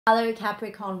Hello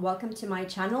Capricorn, welcome to my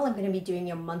channel. I'm going to be doing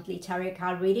your monthly tarot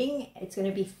card reading. It's going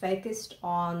to be focused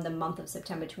on the month of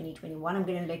September 2021. I'm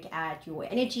going to look at your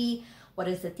energy. What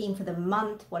is the theme for the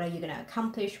month? What are you going to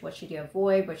accomplish? What should you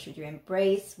avoid? What should you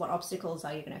embrace? What obstacles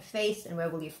are you going to face? And where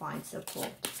will you find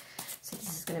support? So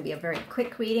this is going to be a very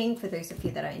quick reading. For those of you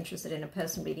that are interested in a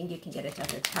personal reading, you can get it at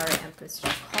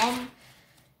tarotempress.com.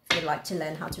 If you'd like to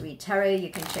learn how to read tarot, you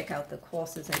can check out the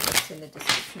courses and books in the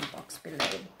description box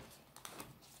below.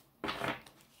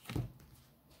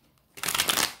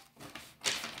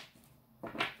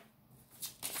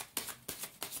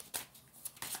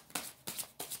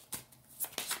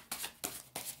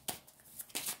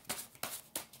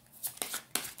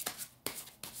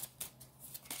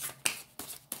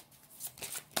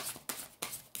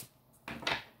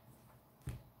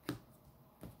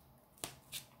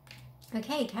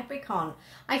 Okay, Capricorn,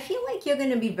 I feel like you're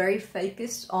going to be very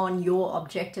focused on your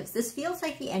objectives. This feels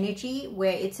like the energy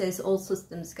where it says all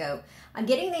systems go. I'm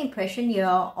getting the impression here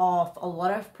of a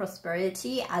lot of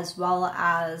prosperity as well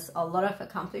as a lot of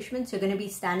accomplishments. You're going to be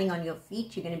standing on your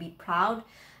feet. You're going to be proud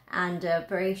and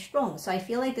very strong. So I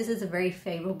feel like this is a very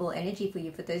favorable energy for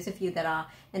you. For those of you that are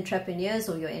entrepreneurs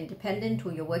or you're independent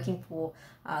or you're working for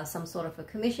some sort of a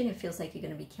commission, it feels like you're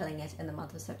going to be killing it in the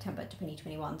month of September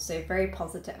 2021. So very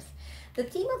positive. The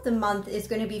theme of the month is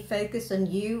going to be focused on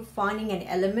you finding an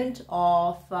element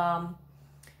of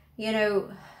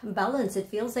balance. It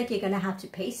feels like you're going to have to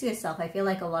pace yourself. I feel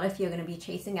like a lot of you are going to be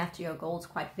chasing after your goals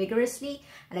quite vigorously,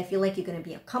 and I feel like you're going to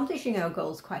be accomplishing your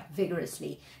goals quite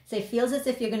vigorously. So it feels as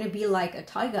if you're going to be like a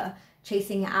tiger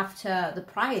chasing after the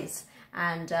prize,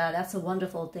 and that's a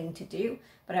wonderful thing to do.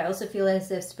 But I also feel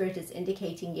as if Spirit is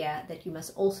indicating that you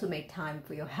must also make time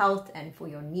for your health and for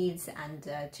your needs, and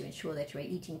to ensure that you're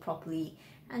eating properly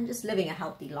and just living a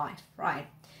healthy life, right?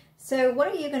 So what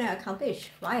are you going to accomplish,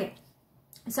 right?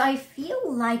 So I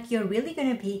feel like you're really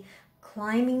going to be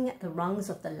climbing the rungs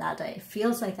of the ladder. It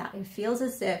feels like that. It feels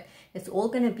as if it's all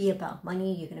going to be about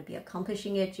money. You're going to be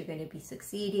accomplishing it. You're going to be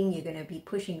succeeding. You're going to be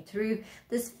pushing through.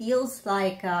 This feels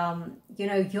like,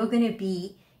 you're going to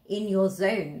be in your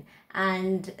zone.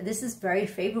 And this is very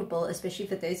favorable, especially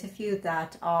for those of you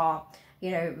that are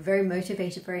very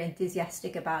motivated, very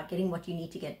enthusiastic about getting what you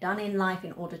need to get done in life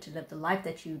in order to live the life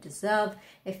that you deserve.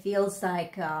 It feels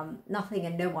like nothing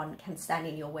and no one can stand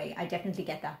in your way. I definitely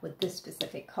get that with this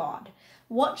specific card.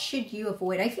 What should you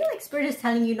avoid? I feel like Spirit is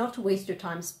telling you not to waste your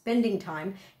time spending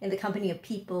time in the company of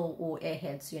people or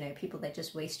airheads, people that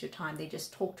just waste your time. They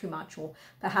just talk too much, or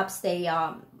perhaps they,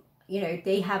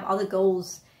 they have other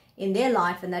goals in their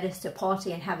life, and that is to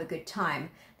party and have a good time.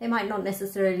 They might not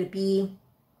necessarily be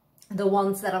the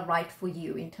ones that are right for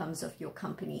you in terms of your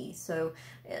company. So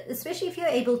especially if you're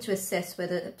able to assess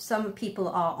whether some people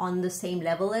are on the same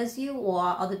level as you, or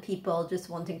are other people just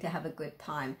wanting to have a good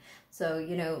time. So,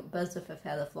 birds of a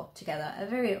feather flock together, a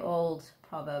very old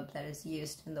proverb that is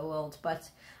used in the world, but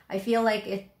I feel like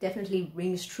it definitely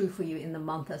rings true for you in the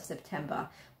month of September.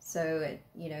 So,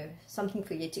 something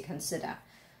for you to consider.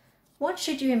 What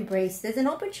should you embrace? There's an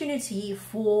opportunity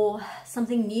for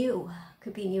something new.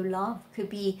 Could be new love, could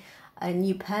be a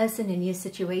new person, a new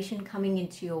situation coming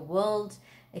into your world.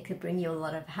 It could bring you a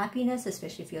lot of happiness,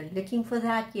 especially if you're looking for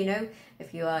that,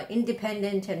 if you are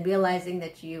independent and realizing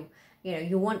that you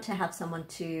want to have someone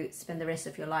to spend the rest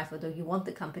of your life, although you want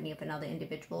the company of another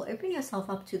individual. Open yourself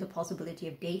up to the possibility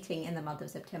of dating in the month of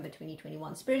September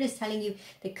 2021. Spirit is telling you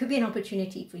there could be an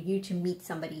opportunity for you to meet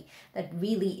somebody that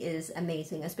really is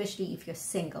amazing, especially if you're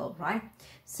single, right?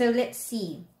 So let's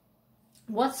see.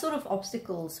 What sort of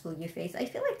obstacles will you face? I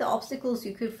feel like the obstacles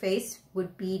you could face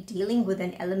would be dealing with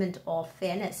an element of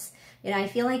fairness. I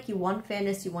feel like you want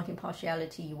fairness, you want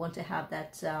impartiality, you want to have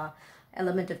that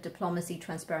element of diplomacy,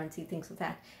 transparency, things like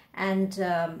that. And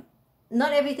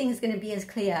not everything is going to be as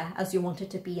clear as you want it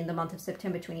to be in the month of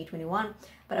September 2021.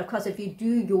 But of course, if you do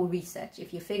your research,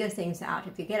 if you figure things out,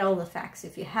 if you get all the facts,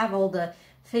 if you have all the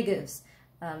figures,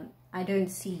 I don't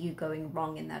see you going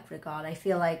wrong in that regard. I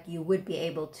feel like you would be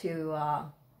able to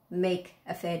make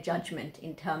a fair judgment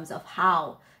in terms of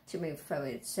how to move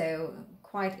forward. So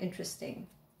quite interesting.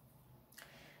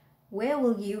 Where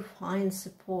will you find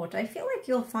support? I feel like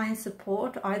you'll find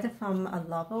support either from a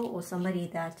lover or somebody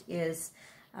that is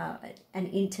an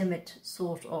intimate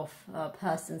sort of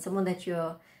person, someone that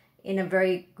you're in a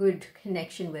very good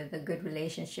connection with, a good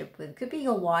relationship with. Could be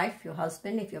your wife, your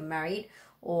husband, if you're married,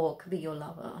 or could be your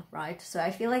lover, right? So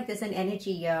I feel like there's an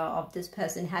energy here of this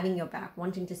person having your back,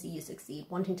 wanting to see you succeed,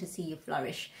 wanting to see you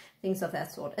flourish, things of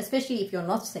that sort, especially if you're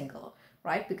not single,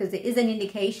 right? Because there is an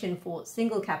indication for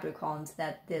single Capricorns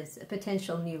that there's a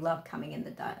potential new love coming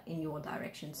in your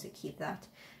direction, so keep that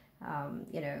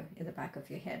you know, in the back of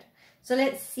your head. So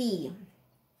let's see.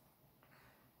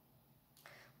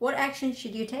 What action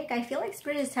should you take? I feel like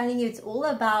Spirit is telling you it's all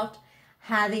about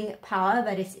having power,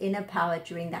 but it's inner power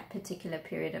during that particular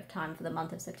period of time for the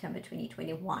month of September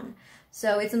 2021.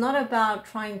 So it's not about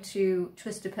trying to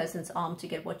twist a person's arm to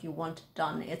get what you want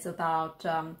done. It's about,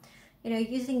 you know,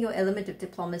 using your element of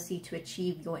diplomacy to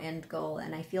achieve your end goal.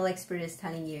 And I feel like Spirit is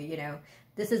telling you, you know,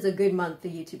 this is a good month for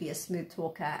you to be a smooth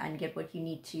talker and get what you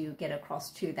need to get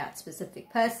across to that specific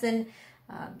person,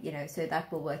 you know, so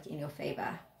that will work in your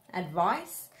favor.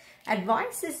 Advice.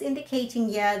 Advice is indicating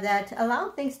here that allow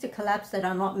things to collapse that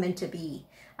are not meant to be.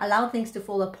 Allow things to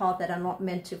fall apart that are not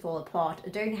meant to fall apart.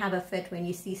 Don't have a fit when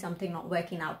you see something not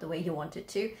working out the way you want it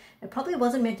to. It probably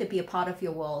wasn't meant to be a part of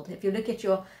your world. If you look at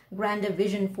your grander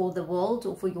vision for the world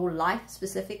or for your life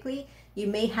specifically, you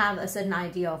may have a certain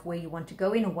idea of where you want to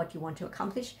go in or what you want to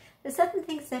accomplish. There's certain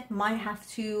things that might have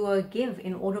to give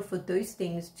in order for those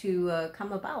things to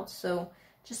come about. So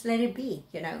just let it be,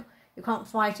 you know. You can't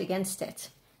fight against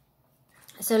it.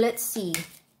 So let's see.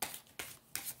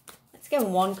 Let's get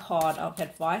one card of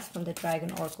advice from the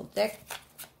Dragon Oracle deck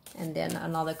and then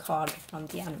another card from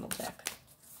the Animal deck.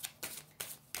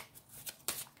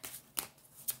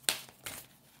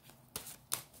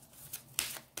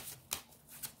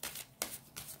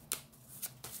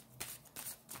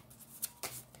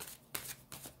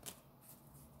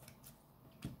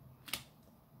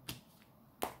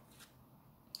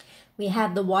 We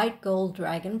have the white gold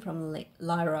dragon from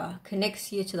Lyra,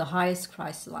 connects you to the highest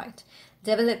Christ light.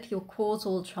 Develop your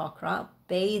causal chakra,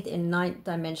 bathe in 9th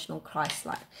dimensional Christ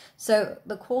light. So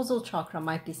the causal chakra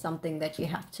might be something that you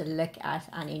have to look at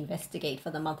and investigate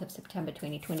for the month of September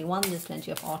 2021. There's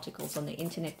plenty of articles on the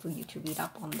internet for you to read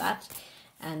up on that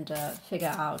and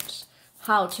figure out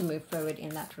how to move forward in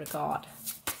that regard.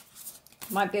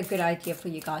 Might be a good idea for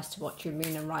you guys to watch your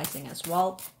moon and rising as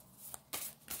well.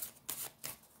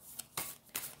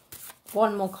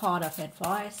 One more card of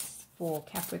advice for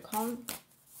Capricorn.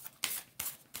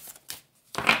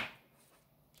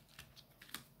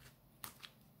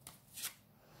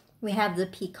 We have the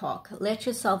Peacock. Let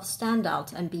yourself stand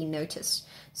out and be noticed.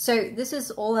 So this is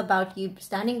all about you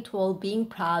standing tall, being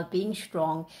proud, being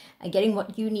strong, and getting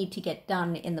what you need to get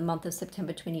done in the month of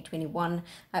September 2021.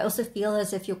 I also feel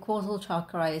as if your causal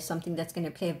chakra is something that's going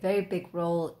to play a very big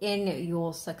role in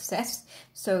your success.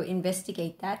 So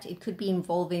investigate that. It could be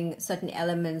involving certain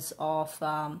elements of,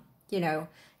 you know,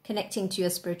 connecting to your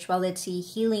spirituality,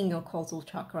 healing your causal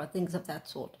chakra, things of that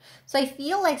sort. So I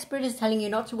feel like Spirit is telling you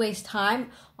not to waste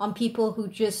time on people who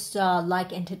just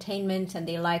like entertainment and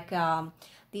they like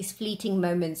these fleeting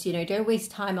moments. You know, don't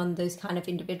waste time on those kind of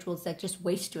individuals that just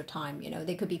waste your time. You know,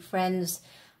 they could be friends.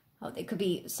 They could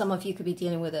be, some of you could be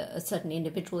dealing with a certain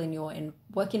individual in your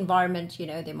work environment. You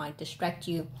know, they might distract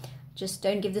you. Just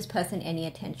don't give this person any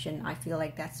attention. I feel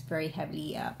like that's very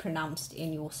heavily pronounced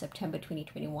in your September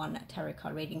 2021 tarot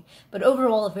card reading. But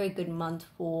overall, a very good month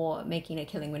for making a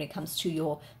killing when it comes to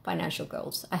your financial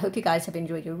goals. I hope you guys have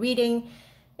enjoyed your reading.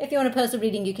 If you want a personal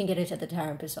reading, you can get it at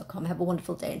thetarotempress.com. Have a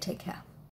wonderful day and take care.